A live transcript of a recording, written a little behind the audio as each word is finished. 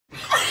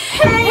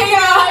Hey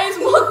guys,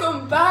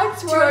 welcome back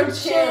to our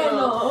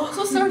channel.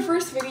 So it's our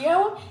first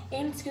video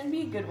and it's gonna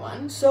be a good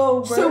one.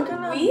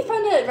 We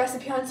found a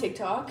recipe on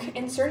TikTok.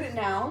 Insert it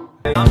now.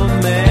 I'm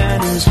a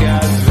man who's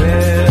got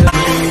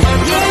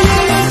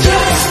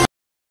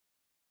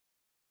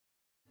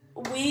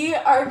we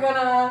are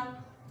gonna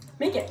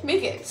make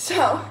it.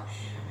 So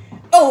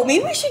oh,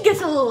 maybe we should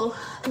get a little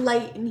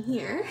light in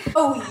here.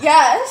 Oh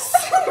yes.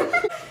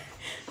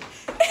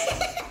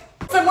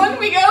 So when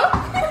we go.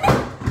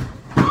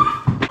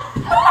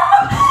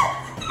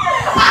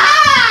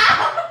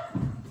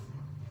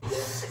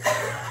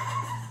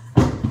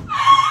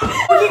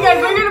 Okay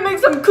guys, we're gonna make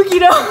some cookie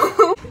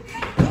dough.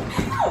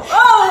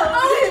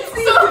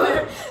 So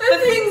the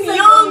things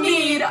you'll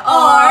need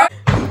are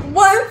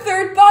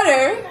 1/3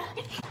 butter,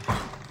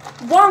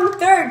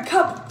 1/3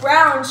 cup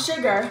brown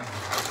sugar,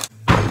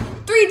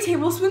 3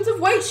 tablespoons of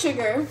white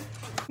sugar,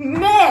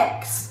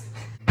 mix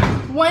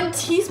 1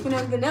 teaspoon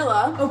of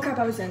vanilla. Oh crap,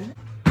 I was in.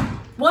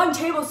 1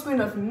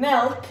 tablespoon of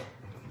milk,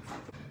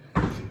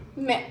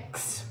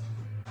 mix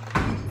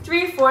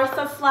 3/4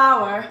 of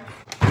flour,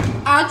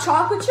 add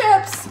chocolate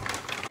chips.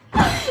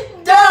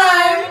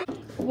 Done!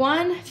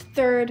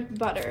 1/3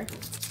 butter.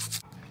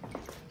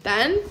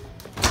 Then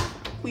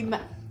we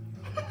melt.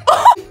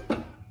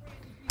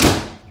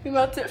 We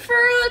melt it for,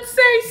 let's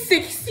say,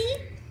 60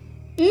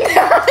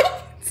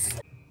 minutes.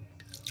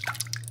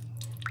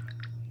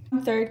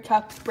 1/3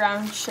 cup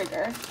brown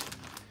sugar.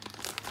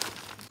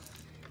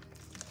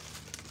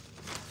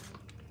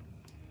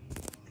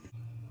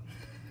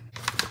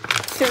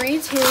 Three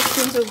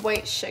tablespoons of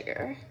white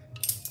sugar.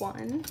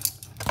 1,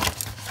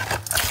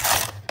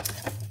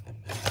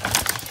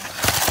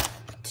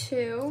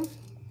 2.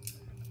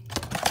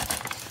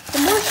 The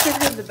more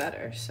sugar, the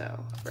better.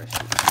 So first,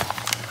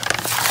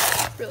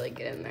 really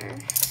get in there.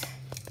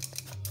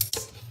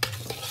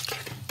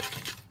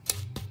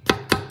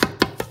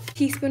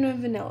 Teaspoon of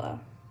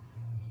vanilla.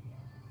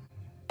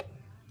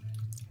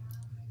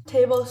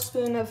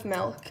 Tablespoon of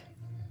milk.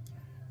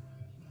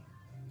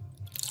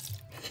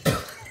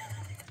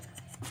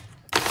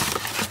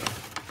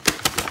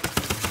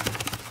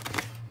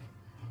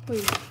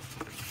 Wait.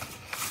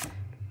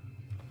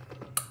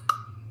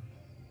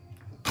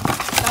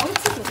 That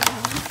looks a good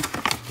one.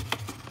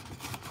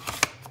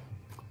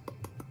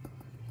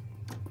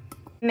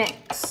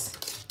 Mix.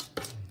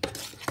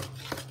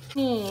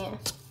 Yeah.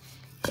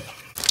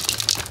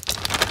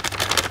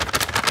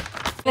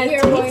 And we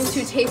are going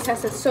to taste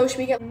test it. So should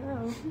we get?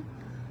 No.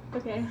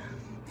 Okay.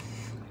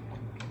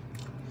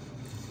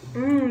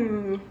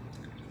 Mmm.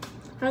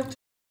 I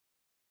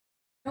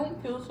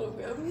don't feel so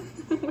good.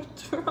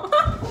 What's wrong?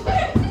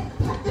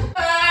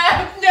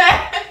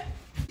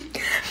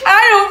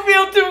 I don't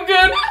feel too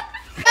good.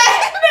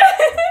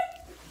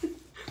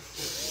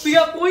 We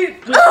got poison.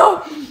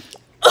 Oh.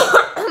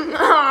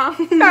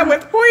 That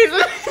was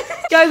poison.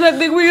 Guys, I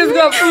think we just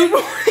got food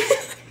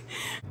poison.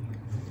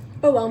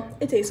 Oh well,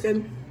 it tastes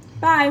good.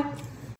 Bye.